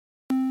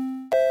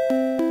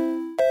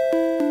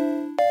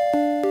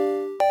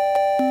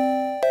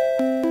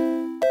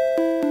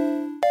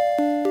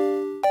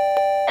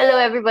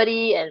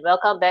everybody, and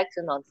welcome back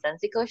to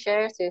Nonsensical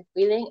Shares with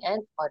Wheeling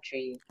and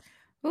Audrey.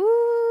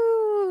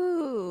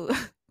 Ooh.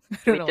 I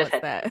don't We know just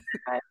what's had that.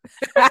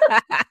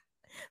 time.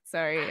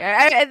 Sorry.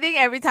 I think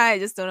every time I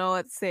just don't know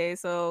what to say.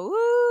 So,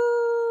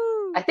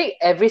 I woo. think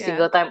every Yeah.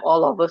 single time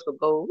all of us will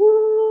go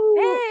woo,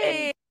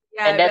 Hey.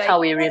 Yeah, and I'd be that's like, how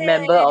we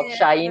remember of yeah.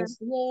 Shine's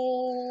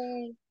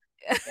yay.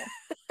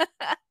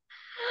 Yeah.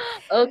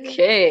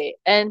 Okay,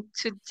 and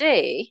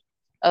today,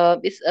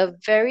 it's a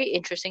very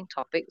interesting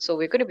topic. So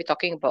we're going to be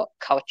talking about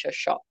culture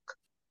shock.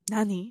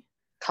 Nani?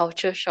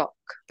 Culture shock,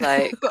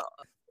 like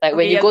when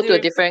Okay, you you have go to a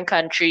to. different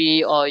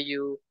country or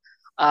you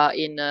are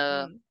in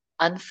a Mm.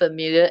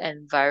 unfamiliar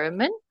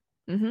environment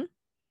Mm-hmm.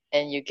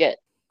 and you get,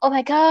 oh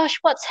my gosh,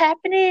 what's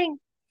happening?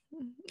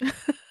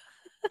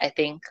 I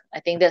think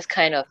that's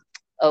kind of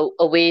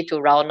a way to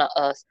round up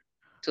us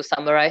to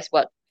summarize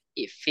what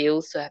it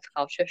feels to have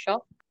culture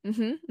shock.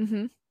 Mm-hmm.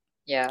 Mm-hmm.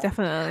 Yeah.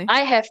 Definitely.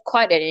 I have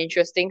quite an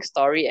interesting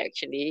story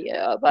actually,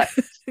 but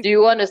do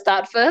you want to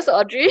start first,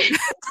 Audrey?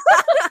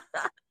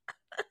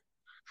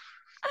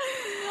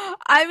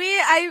 I mean,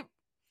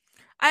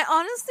 I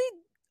honestly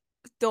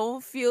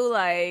don't feel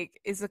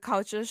like it's a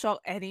culture shock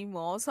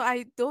anymore. So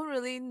I don't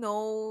really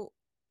know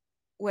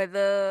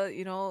whether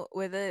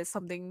it's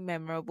something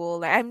memorable.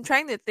 Like I'm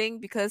trying to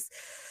think because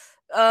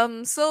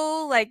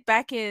so like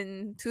back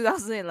in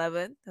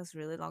 2011, that's a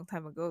really long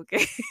time ago,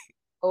 okay.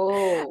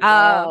 Oh,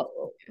 um wow.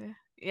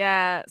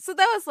 yeah, so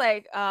that was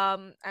like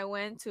I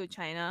went to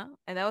China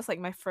and that was like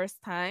my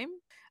first time,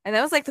 and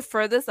that was like the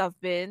furthest I've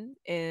been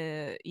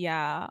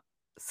yeah.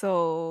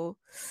 So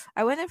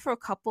I went there for a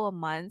couple of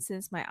months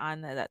since my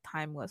aunt at that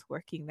time was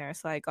working there,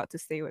 so I got to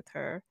stay with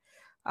her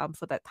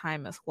for that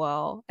time as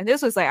well. And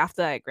this was like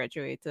after I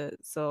graduated.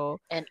 So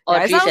And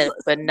yeah, it Audrey's sounds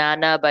a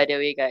banana, by the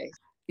way, guys.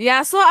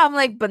 yeah, so I'm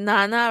like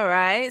banana,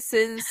 right?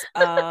 Since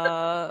so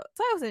I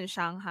was in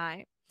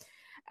Shanghai.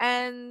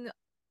 And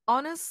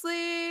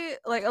honestly,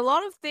 like a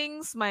lot of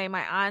things my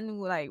aunt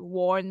would like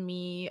warn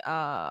me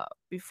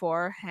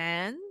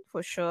beforehand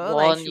for sure.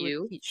 Like Warn she would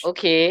you. teach,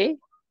 Okay.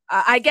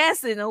 I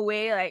guess in a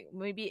way, like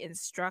maybe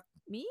instruct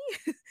me.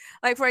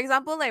 Like for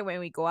example, like when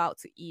we go out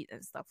to eat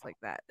and stuff like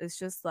that, it's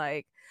just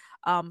like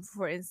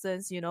for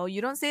instance, you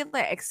don't say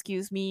like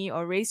excuse me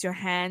or raise your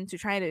hand to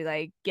try to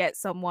like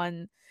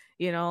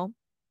you know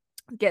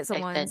get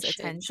someone's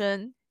Attention.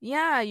 attention.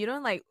 Yeah, you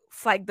don't like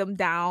flag them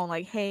down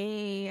like,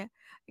 hey,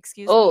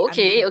 excuse me. Oh, I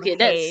mean, okay, not okay.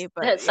 hey,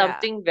 but That's yeah.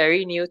 something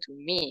very new to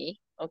me.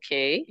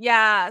 Okay.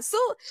 Yeah. So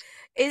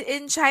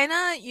in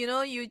China,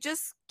 you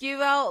just give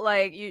out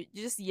like you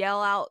just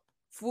yell out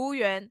服务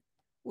员,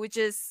 which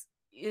is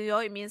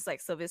it means like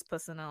service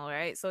personnel,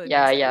 right? So it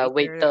Yeah, means like yeah,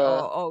 waiter waiter.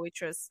 or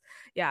waitress.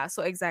 Yeah,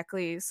 so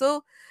exactly.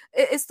 So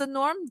it's the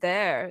norm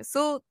there.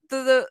 So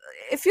the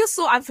it feels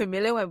so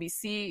unfamiliar when we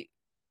see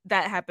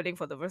that happening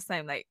for the first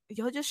time. Like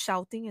you're just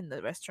shouting in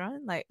the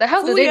restaurant, like But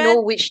how 服 do 务 they know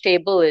员, which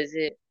table is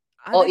it?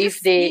 Or they if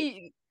just they,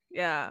 see.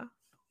 Yeah.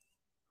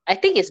 I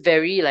think it's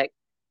very like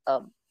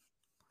um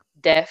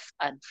deaf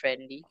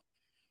unfriendly.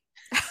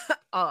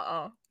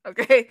 Oh,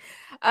 okay.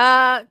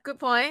 Good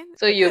point.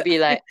 So you'll be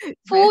like,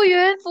 服务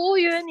员,服务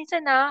员,你在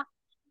哪?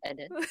 And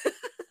then,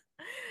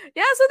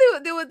 Yeah, so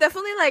they would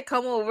definitely like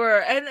come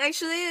over. And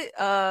actually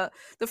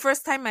the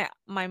first time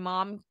my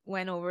mom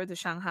went over to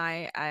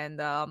Shanghai, and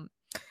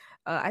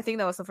I think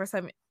that was the first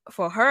time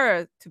for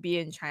her to be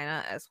in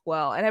China as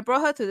well. And I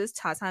brought her to this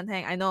cha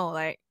tang. I know,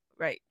 like,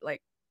 right,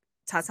 like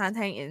cha tang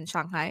in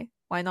Shanghai.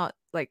 Why not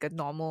like a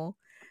normal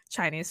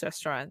Chinese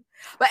restaurant?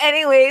 But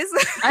anyways,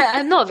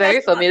 I'm not that's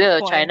very not the familiar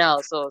with point. China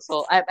also,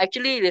 so I'm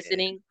actually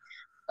listening.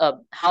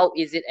 How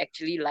is it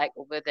actually like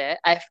over there?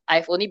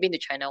 I've only been to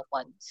China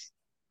once,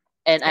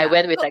 and I Yeah.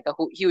 went with So, like a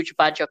huge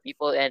bunch of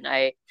people, and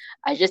I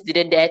just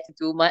didn't dare to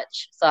do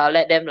much, so I'll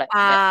let them like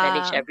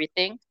manage ah,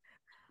 everything.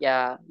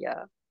 Yeah,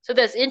 yeah. So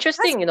that's that's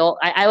interesting,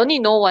 I only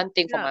know one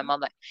thing from yeah. my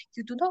mom, like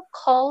you do not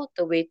call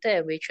the waiter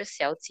and waitress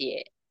小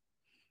姐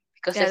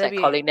because Yeah, that's that'd like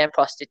be calling them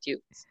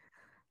prostitutes.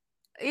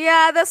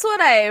 yeah, that's what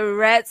I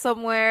read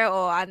somewhere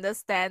or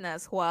understand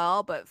as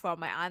well. But from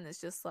my aunt, it's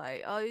just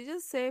like, oh, you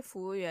just say 服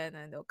务员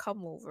and they'll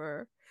come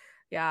over.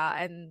 Yeah,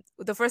 and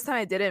the first time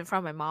I did it in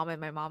front of my mom, and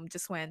my mom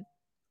just went,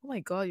 "Oh my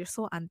god, you're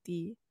so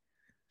auntie."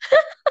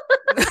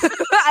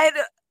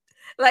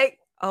 Like,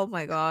 oh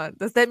my god,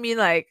 does that mean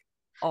like,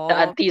 The oh,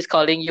 auntie is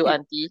calling you you,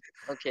 auntie.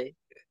 Okay.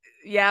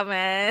 yeah,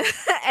 man.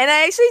 And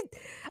I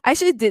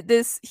actually did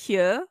this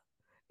here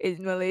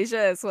in Malaysia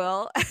as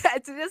well,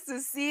 just to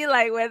see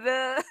like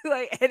whether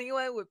like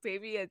anyone would pay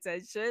me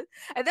attention.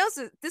 And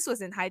this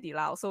was in Hai Di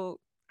Lao, so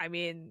I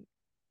mean,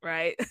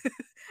 right?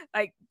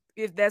 Like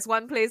if there's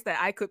one place that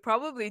I could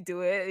probably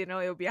do it, it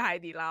would be Hai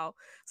Di Lao.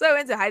 So I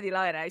went to Hai Di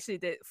Lao and I actually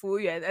did 服务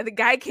员, and the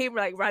guy came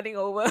like running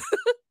over,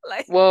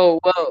 like Whoa,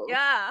 whoa.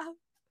 yeah,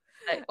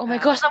 Like, oh my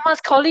gosh, someone's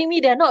calling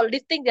me. They're not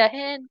lifting their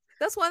hand.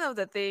 that's one of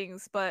the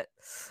things. But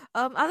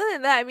other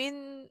than that, I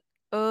mean,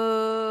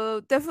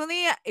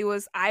 definitely it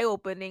was eye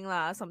opening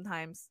lah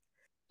sometimes.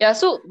 Yeah,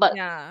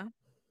 Yeah.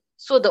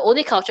 so the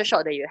only culture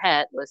shock that you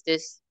had was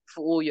this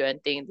服务员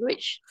thing,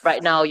 which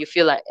right now you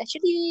feel like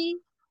actually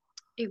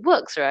it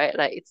works, right?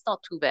 Like it's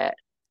not too bad.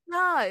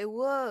 Yeah, it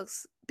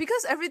works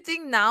because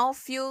everything now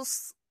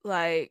feels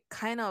like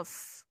kind of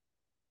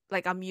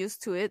like I'm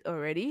used to it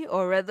already,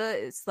 or rather,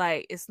 it's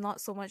like it's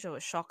not so much of a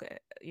shock,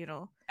 you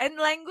know. And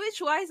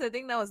language wise, I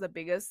think that was the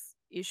biggest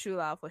issue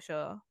lah for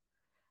sure.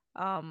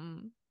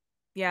 Um,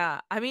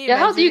 yeah, I mean, Yeah,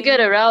 how do you get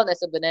imagining. around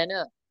as a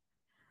banana?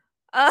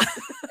 Uh,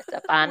 As a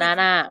with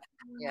banana.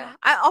 Yeah.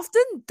 I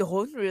often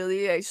don't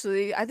really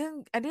actually. I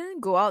didn't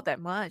go out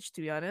that much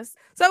to be honest.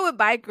 So I would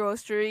buy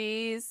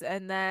groceries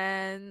and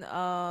then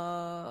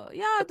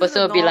yeah, The do the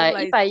person will be norm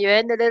like, like 100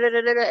元,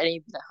 and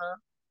you'd be like,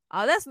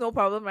 huh? that's no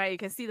problem, right? You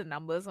can see the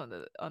numbers on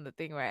the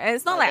thing, right? And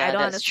it's not Oh like I yeah,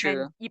 don't that's understand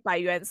true. 100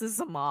元是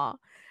什么,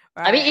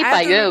 I mean, right? I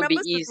have to 100元would be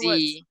remember certain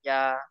words. easy.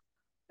 Yeah.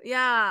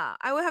 Yeah,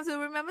 I would have to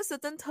remember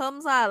certain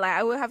terms lah. Like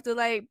I would have to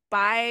like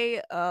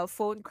buy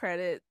phone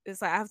credit.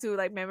 It's like I have to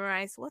like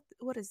memorize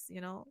what is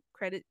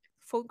credit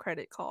phone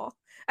credit call.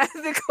 I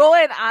have to go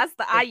and ask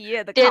the 阿姨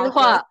at the counter. 电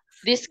话,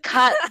 this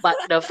card, but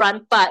the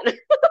front part.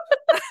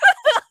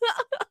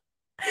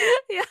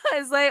 Yeah,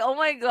 it's like oh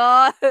my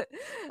god.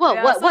 Well,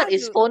 Yeah, what so I what have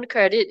is to. phone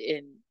credit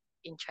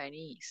in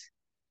Chinese?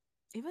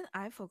 Even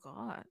I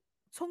forgot.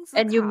 充值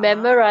And you 卡吗?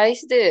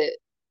 memorized it.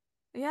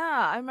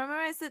 Yeah, I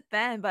memorized it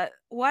then, but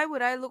why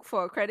would I look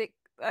for a credit?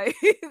 I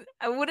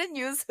I wouldn't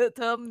use the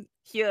term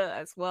here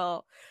as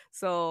well.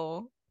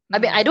 So, I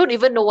mean, I don't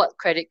even know what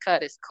credit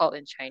card is called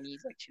in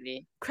Chinese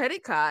actually.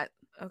 credit card.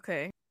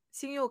 Okay.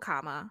 信用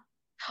卡吗?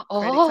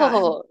 Credit card.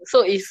 Oh,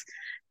 so is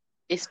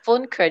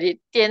phone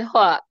credit 电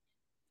话?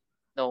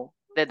 No,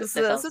 that 不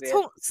是, sounds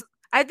weird.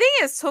 I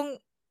think it's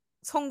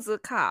充值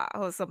卡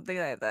or something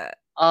like that.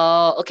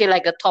 Oh, okay,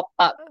 like a top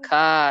up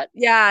card.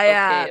 Yeah,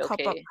 Okay, top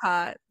up okay.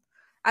 card.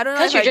 I don't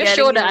know Can't if you I'm just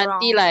getting show the it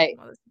auntie wrong. like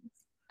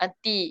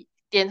auntie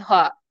电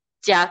话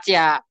加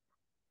加?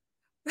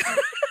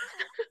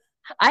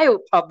 I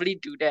would probably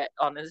do that,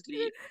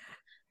 honestly.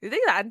 You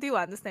think the auntie will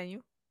understand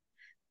you?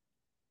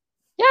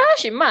 Yeah,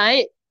 she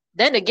might.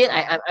 Then again,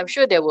 Oh. I'm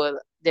sure they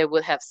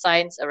will have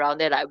signs around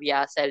there like we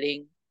are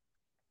selling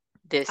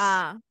this.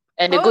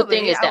 And the good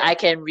thing Probably. is that I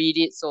can read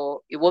it,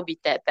 so it won't be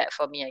that bad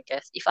for me, I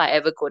guess, if I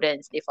ever go there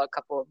and stay for a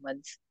couple of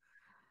months.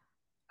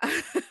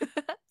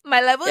 My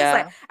level is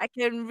like Yeah. I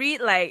can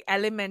read like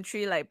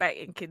elementary, like back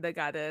in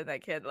kindergarten. I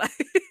can like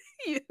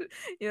you,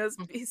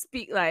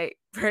 speak like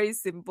very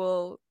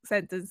simple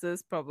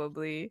sentences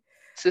probably.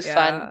 It's Yeah.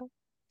 fun.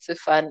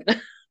 It's fun.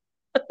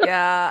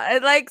 Yeah.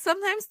 And like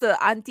sometimes the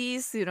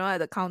aunties, at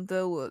the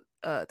counter would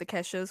the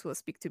cashiers will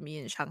speak to me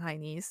in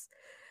Shanghainese.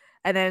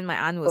 And then my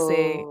aunt would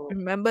say, Oh.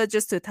 remember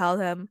just to tell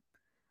them,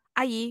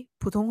 阿姨,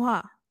普通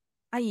话,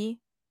阿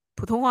姨,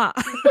普通话.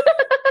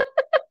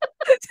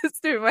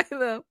 Just to remind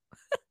them.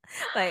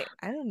 Like,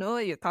 I don't know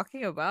what you're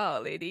talking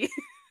about, lady.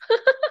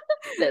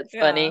 That's Yeah.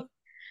 funny.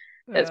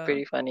 That's Yeah.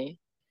 pretty funny.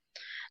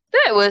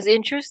 That was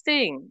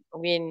interesting. I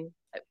mean,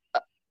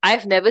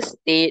 I've never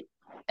stayed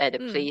at a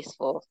Mm. place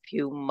for a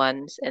few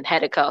months and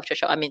had a culture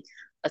shock. I mean,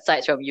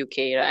 aside from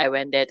UK, right, I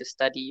went there to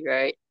study,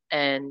 right?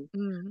 And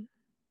Mm.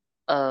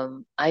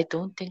 I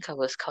don't think I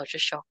was culture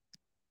shocked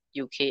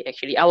UK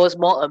actually. I was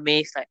more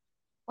amazed, like,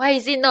 why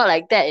is it not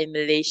like that in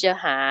Malaysia,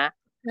 huh?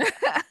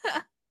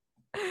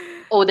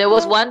 Oh, there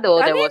was Well, one though.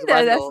 I There mean, was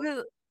one though.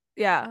 definitely.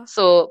 Yeah.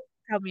 So,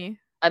 Tell me.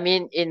 I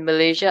mean, in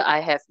Malaysia, I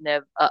have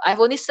never. I've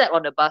only sat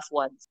on a bus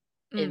once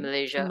in In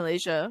Malaysia.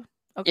 Malaysia.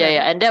 Yeah, Okay.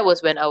 yeah, and that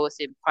was when I was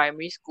in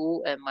primary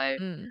school, and my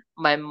Mm.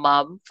 my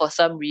mom, for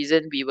some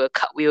reason, we were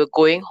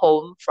going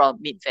home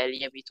from Mid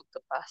Valley, and we took the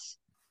bus.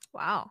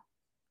 Wow.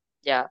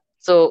 Yeah.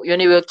 So when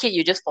you were a kid,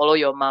 you just follow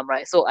your mom,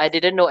 right? So I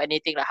didn't know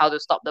anything like how to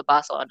stop the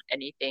bus or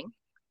anything.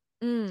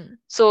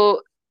 Mm.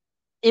 So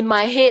in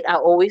my head,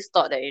 I always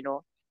thought that,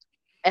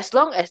 as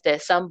long as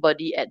there's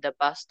somebody at the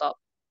bus stop,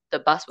 the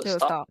bus will They will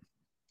stop, stop.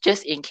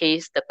 just in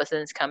case the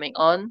person is coming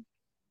on,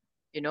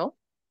 you know?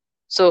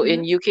 So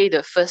in Mm-hmm. UK,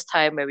 the first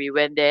time when we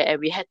went there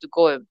and we had to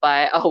go and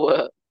buy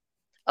our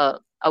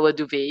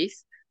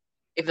duvets,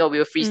 if not we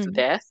were freeze to Mm.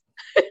 death.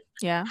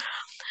 Yeah.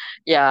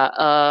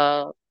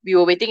 Yeah, we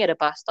were waiting at the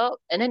bus stop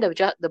and then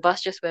the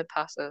bus just went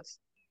past us.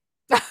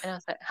 And I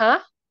was like, huh?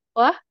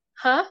 What?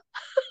 Huh?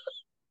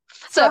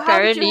 So So how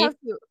did you have apparently,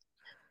 to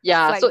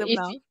yeah, flag so them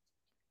down?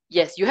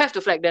 yes, you have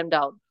to flag them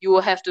down. You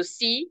will have to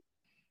see,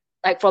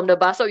 like from the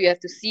bus stop, you have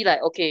to see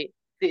like, okay,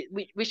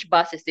 which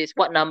bus is this?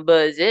 What number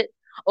is it?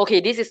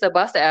 Okay, this is the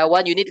bus that I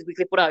want. You need to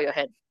quickly put out your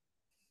hand.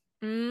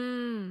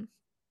 Mm.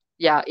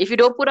 Yeah, if you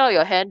don't put out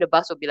your hand, the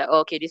bus will be like, oh,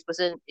 okay, this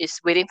person is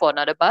waiting for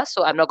another bus,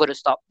 so I'm not going to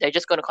stop. They're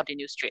just going to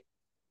continue straight.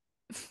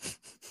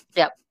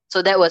 Yeah.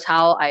 So that was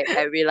how I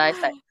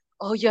realized like,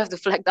 oh, you have to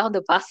flag down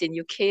the bus in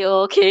UK.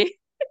 Oh, okay.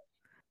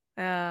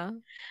 Yeah.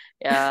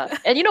 Yeah.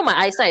 And my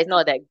eyesight is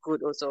not that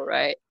good also,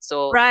 right?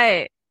 So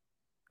Right.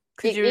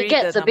 Could it, you it read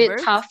the gets a bit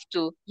numbers? tough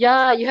to,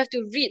 yeah, you have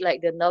to read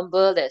like the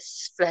number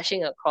that's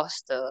flashing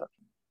across the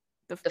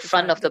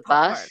front of The the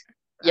top bus. part.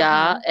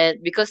 Yeah, Uh-huh.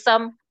 and because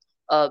some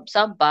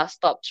bus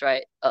stops,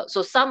 right?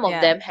 So some of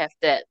Yeah. them have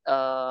that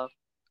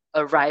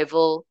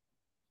arrival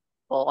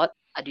board.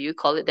 Do you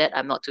call it that?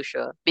 I'm not too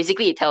sure.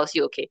 Basically, it tells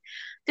you, okay,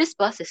 this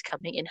bus is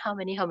coming in how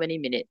many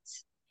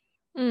minutes.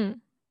 Mm.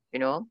 you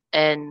know.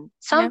 And Yeah.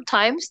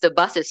 sometimes the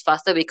bus is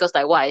faster because,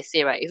 like what I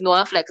say, right? If no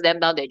one flags them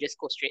down, they just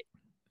go straight.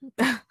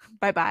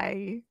 Bye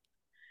bye.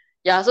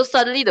 Yeah, so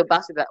suddenly the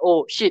bus is like,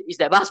 oh shit, is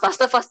that bus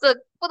faster, faster?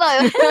 Put out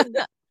your hand.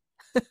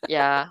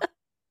 Yeah,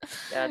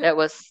 yeah, that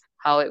was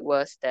how it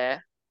was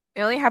there.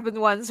 It only happened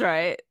once,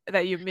 right?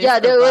 That you Yeah,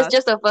 missed the that was bus.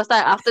 just the first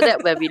time. After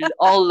that, when we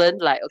all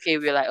learned, like, okay,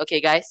 we're like,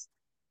 okay, guys,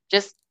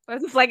 just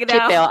Let's flag it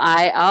keep out. your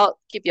eye out.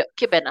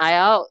 Keep an eye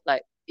out.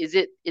 Like, is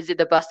it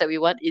the bus that we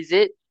want? Is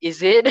it?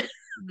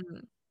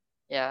 Mm.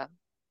 Yeah.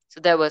 So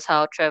that was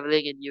how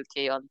traveling in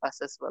UK on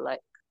buses were like.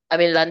 I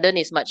mean, London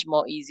is much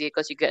more easier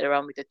because you get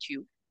around with the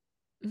tube.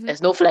 Mhm.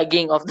 There's no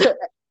flagging of the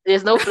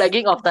there's no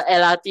flagging of the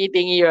LRT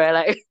thingy, right?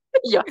 Like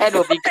your hand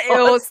will be It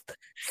will gone.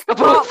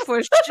 stop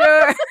for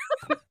sure.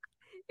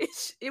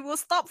 It will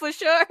stop for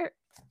sure.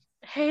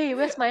 Hey,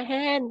 where's my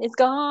hand? It's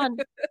gone.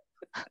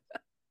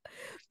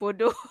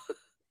 Bodoh.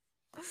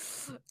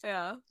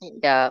 Yeah.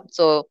 Yeah.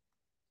 So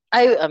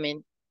I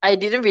mean, I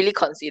didn't really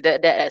consider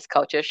that as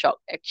culture shock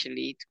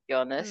actually, to be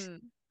honest. Mm.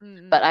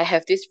 Mm. But I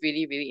have this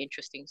really, really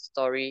interesting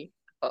story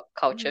about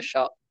culture Mm.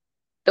 shock.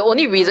 The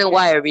only reason Okay.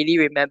 why I really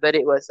remembered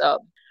it was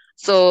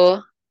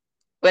so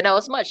when I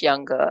was much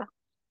younger,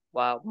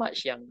 wow,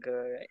 much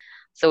younger, right?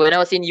 So when I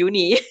was in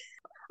uni,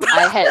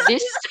 I had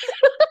this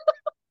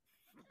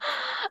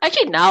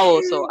actually now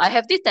also I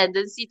have this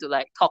tendency to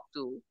like talk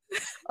to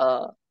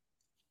uh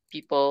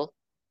people.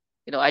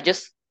 I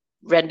just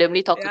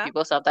randomly talk to Yeah.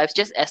 people sometimes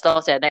just as long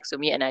as they're next to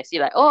me and I see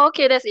like, oh,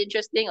 okay, that's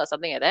interesting or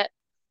something like that.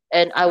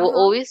 And I will Uh-huh.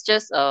 always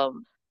just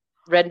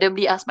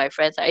randomly ask my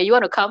friends, like, hey, you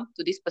want to come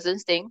to this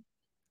person's thing?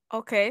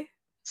 Okay.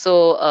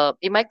 So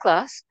in my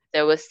class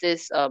there was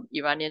this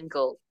Iranian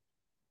girl.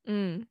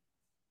 Mm.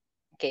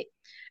 Okay.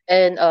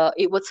 And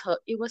it was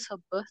her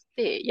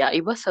birthday. Yeah,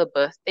 it was her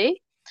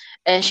birthday.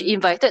 And she Mm.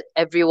 invited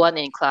everyone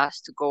in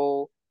class to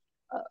go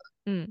uh,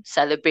 Mm.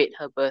 celebrate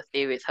her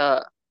birthday with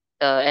her.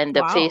 And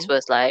the place Wow.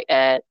 was like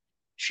at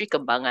Sri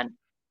Kembangan.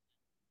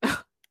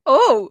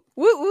 Oh,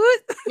 woot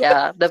woot.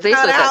 Yeah, the place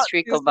Shout was at out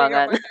Sri to Singapore.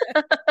 Kembangan.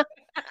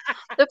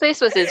 The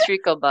place was in Sri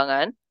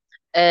Kembangan.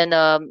 And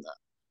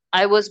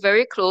I was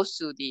very close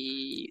to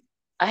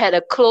I had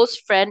a close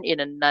friend in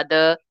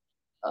another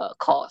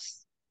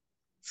course.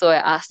 So I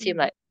asked him Mm.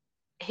 like,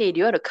 hey, do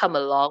you want to come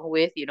along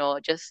with,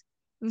 just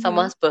Mm-hmm.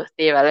 someone's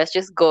birthday, right? Let's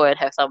just go and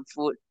have some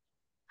food.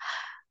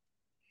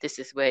 This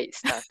is where it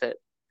started.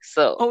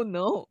 So Oh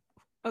no.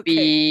 Okay.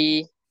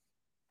 we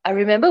I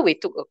remember we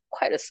took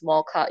quite a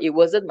small car. It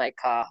wasn't my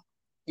car.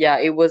 Yeah,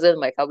 it wasn't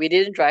my car. We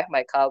didn't drive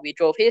my car. We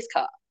drove his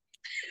car.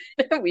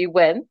 We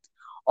went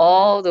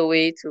all the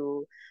way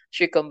to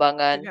Sri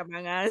Kembangan,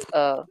 Singamangan.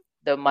 uh,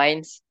 the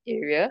mines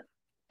area,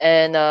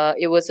 and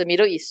it was a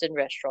Middle Eastern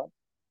restaurant.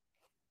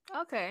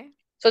 Okay.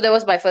 So that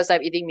was my first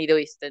time eating Middle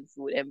Eastern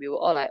food, and we were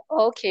all like,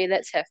 oh, "Okay,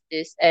 let's have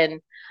this."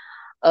 And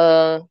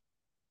uh,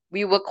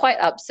 we were quite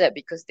upset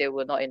because there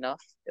were not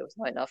enough. There was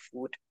not enough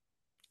food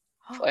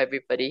for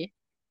everybody.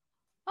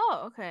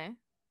 Oh, okay.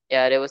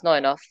 Yeah, there was not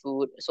enough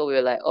food, so we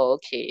were like, "Oh,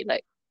 okay,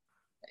 like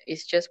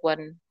it's just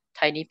one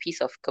tiny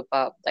piece of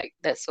kebab. Like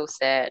that's so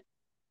sad."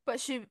 But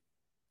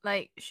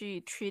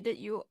she treated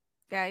you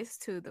guys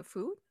to the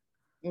food?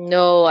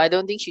 No, I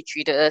don't think she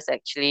treated us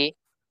actually.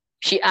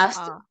 She asked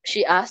Ah.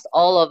 she asked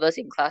all of us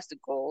in class to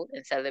go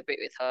and celebrate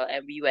with her,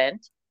 and we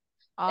went.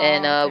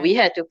 And Oh, okay. we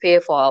had to pay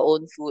for our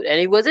own food, and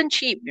it wasn't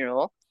cheap.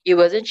 It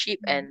wasn't cheap,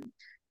 Mm. and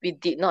we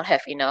did not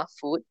have enough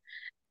food.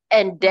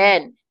 And Mm.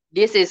 then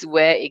this is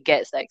where it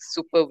gets like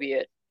super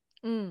weird.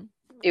 Mm.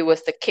 It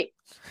was the cake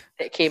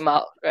that came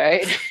out,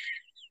 right?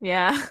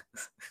 Yeah.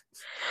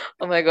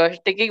 Oh my gosh,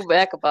 thinking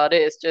back about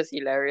it, it's just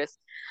hilarious.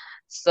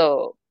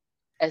 So,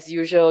 as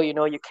usual,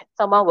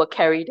 someone will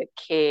carry the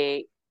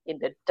cake in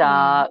the Mm.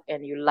 dark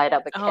and you light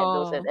up the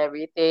candles and Oh,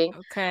 everything.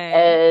 okay.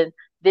 And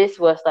this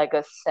was like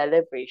a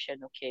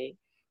celebration, okay?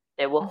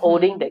 They were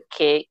holding Mm-hmm. the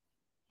cake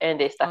and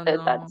they Oh started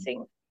no.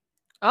 dancing.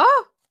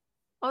 Oh,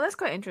 oh, that's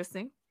quite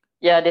interesting.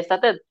 Yeah, they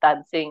started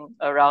dancing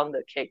around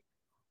the cake.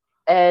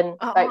 And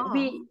like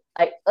Oh,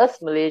 like us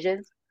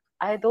Malaysians,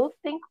 I don't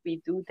think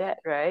we do that,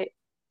 right?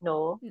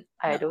 No,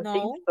 I no, don't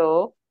think no,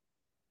 so.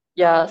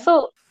 Yeah, no.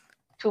 so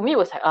to me it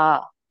was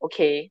like,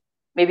 okay,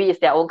 maybe it's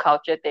their own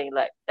culture thing.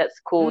 Like that's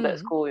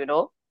Mm.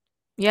 cool.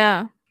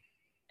 Yeah,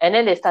 And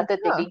then they for started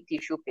sure. taking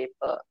tissue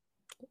paper,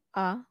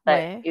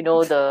 like Where?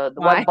 the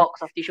one Why?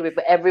 box of tissue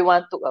paper.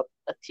 Everyone took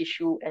a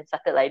tissue and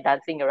started like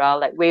dancing around,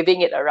 like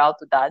waving it around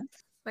to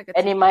dance.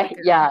 And in my Like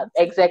a yeah,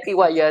 dancing. exactly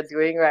what you're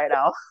doing right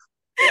now.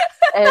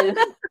 And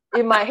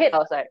in my head, I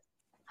was like,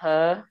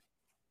 huh,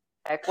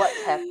 like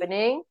what's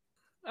happening?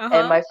 And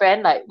Uh-huh. my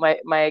friend, like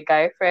my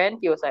guy friend,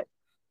 he was like,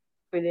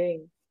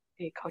 feeling,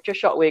 hey, culture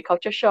shock, wait,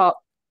 culture shock.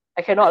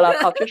 I cannot lah,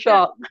 culture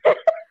shock.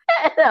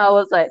 And I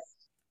was like,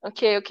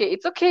 okay, okay,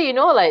 it's okay,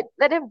 like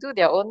let them do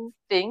their own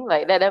thing,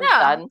 like let them Yeah,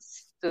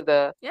 dance to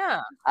the.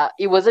 yeah.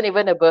 It wasn't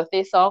even a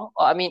birthday song,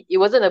 or I mean, it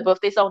wasn't a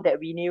birthday song that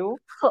we knew,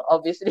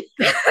 obviously.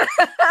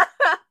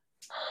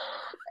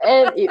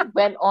 And it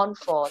went on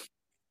for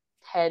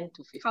 10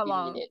 to How 15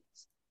 long?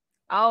 minutes.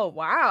 Oh,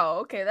 wow.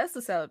 Okay, that's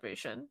the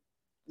celebration.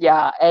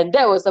 Yeah, and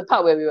that was the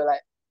part where we were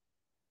like,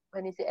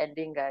 when is it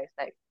ending, guys?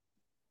 Like,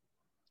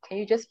 can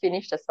you just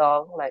finish the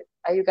song? Like,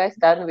 are you guys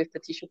done with the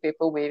tissue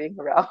paper waving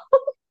around?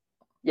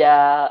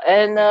 Yeah,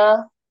 and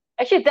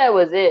actually that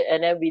was it.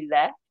 And then we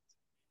left.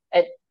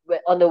 And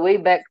on the way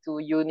back to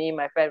uni,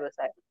 my friend was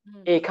like,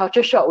 "Hey,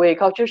 culture shock way,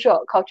 culture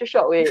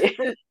shock way."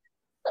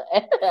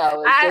 And I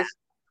was I just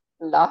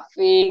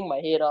laughing my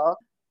head off.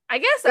 I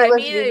guess It I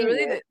was mean it really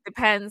really weird.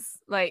 depends.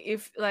 Like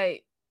if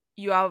like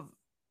you are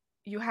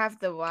you have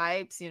the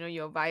vibes,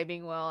 you're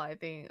vibing well, I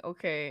think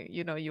okay,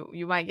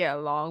 you might get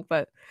along,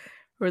 but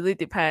really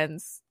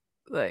depends.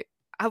 Like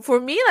for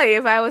me, like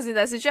if I was in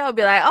that situation, I'll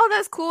be like, oh,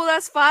 that's cool,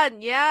 that's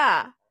fun,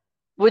 yeah.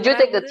 Would But you I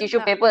take the wouldn't tissue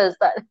paper and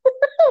start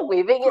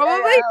waving it probably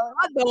around?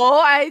 not. No,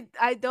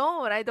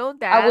 I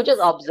don't I would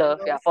just dance. observe.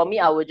 Yeah, for me,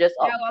 I would just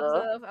Yeah, I'll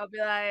observe. observe. I'll be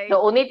The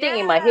like, only thing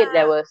in my head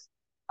yeah,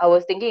 I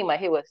was thinking in my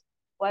head was,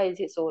 why is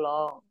it so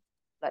long?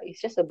 Like,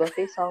 it's just a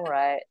birthday song,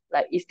 right?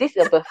 Like, is this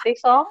a birthday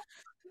song?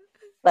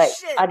 Like,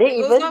 shit. are they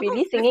It goes even on for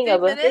really singing a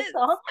 15 birthday minutes.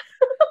 song?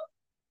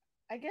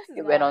 I guess it's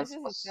It went not. on It's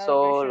just for a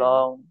so celebration.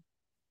 long.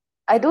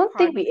 I It's a don't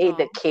think we party ate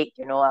the song. cake,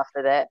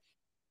 after that.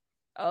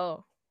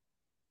 Oh,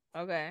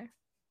 okay.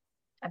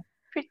 I'm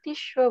pretty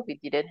sure we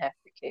didn't have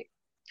the cake.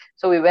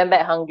 So we went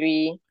back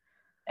hungry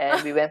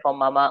and we went for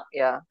mamak,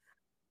 yeah.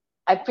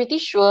 I'm pretty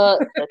sure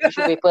the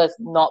tissue paper is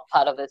not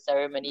part of the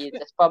ceremony.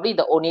 It's probably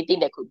the only thing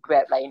that could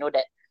grab, like,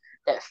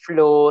 that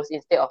flows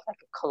instead of like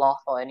a cloth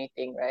or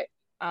anything, right?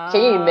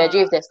 Can you Uh,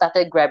 imagine if they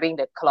started grabbing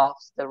the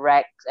cloths, the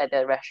racks at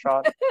the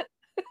restaurant?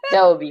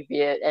 That would be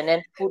weird. And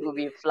then food would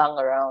be flung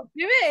around.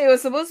 maybe it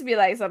was supposed to be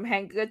like some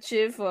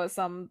handkerchief or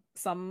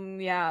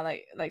yeah,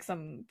 like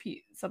some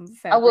I would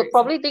fabric, some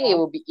probably think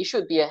cloth. it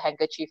should be a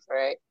handkerchief,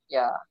 right?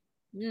 Yeah.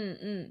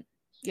 Mm.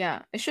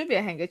 Yeah, it should be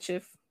a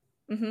handkerchief.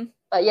 Mm-hmm.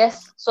 But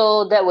yes,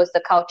 so that was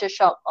the culture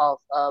shock of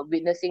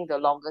witnessing the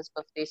longest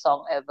birthday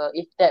song ever,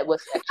 if that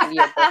was actually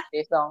a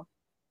birthday song.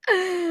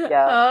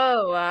 Yeah.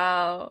 Oh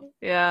wow.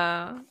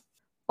 Yeah.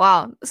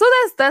 Wow. So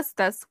that's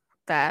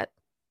that.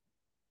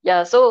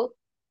 Yeah, so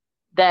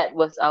that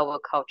was our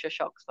culture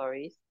shock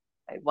stories.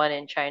 Like one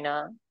in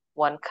China,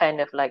 one kind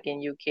of like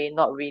in UK,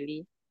 not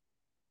really.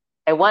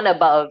 And one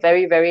about a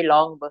very, very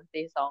long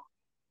birthday song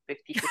with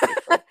tissue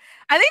paper.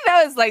 I think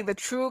that was like the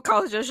true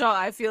culture shock.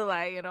 I feel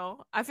like,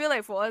 I feel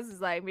like for us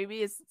it's like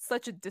maybe it's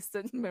such a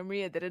distant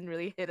memory it didn't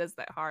really hit us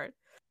that hard.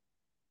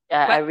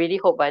 Yeah, I But really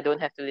hope I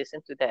don't have to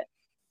listen to that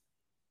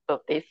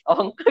birthday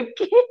song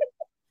again.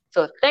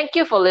 So thank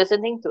you for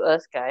listening to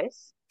us,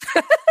 guys.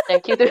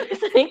 Thank you to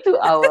listening to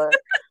our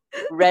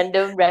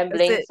random that's it.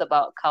 ramblings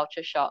about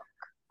culture shock.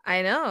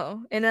 I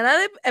know. In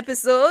another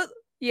episode,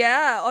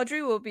 yeah,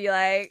 Audrey will be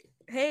like,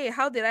 "Hey,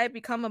 how did I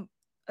become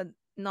a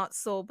not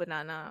so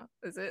banana?"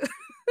 Is it?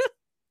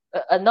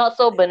 A not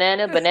so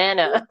banana.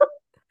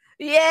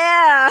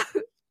 Yeah.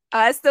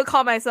 I still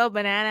call myself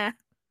banana.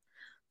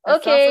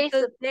 That's all for Okay,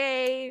 so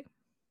today.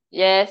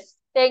 yes,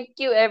 thank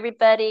you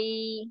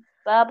everybody.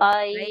 Bye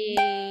bye.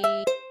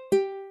 Bye.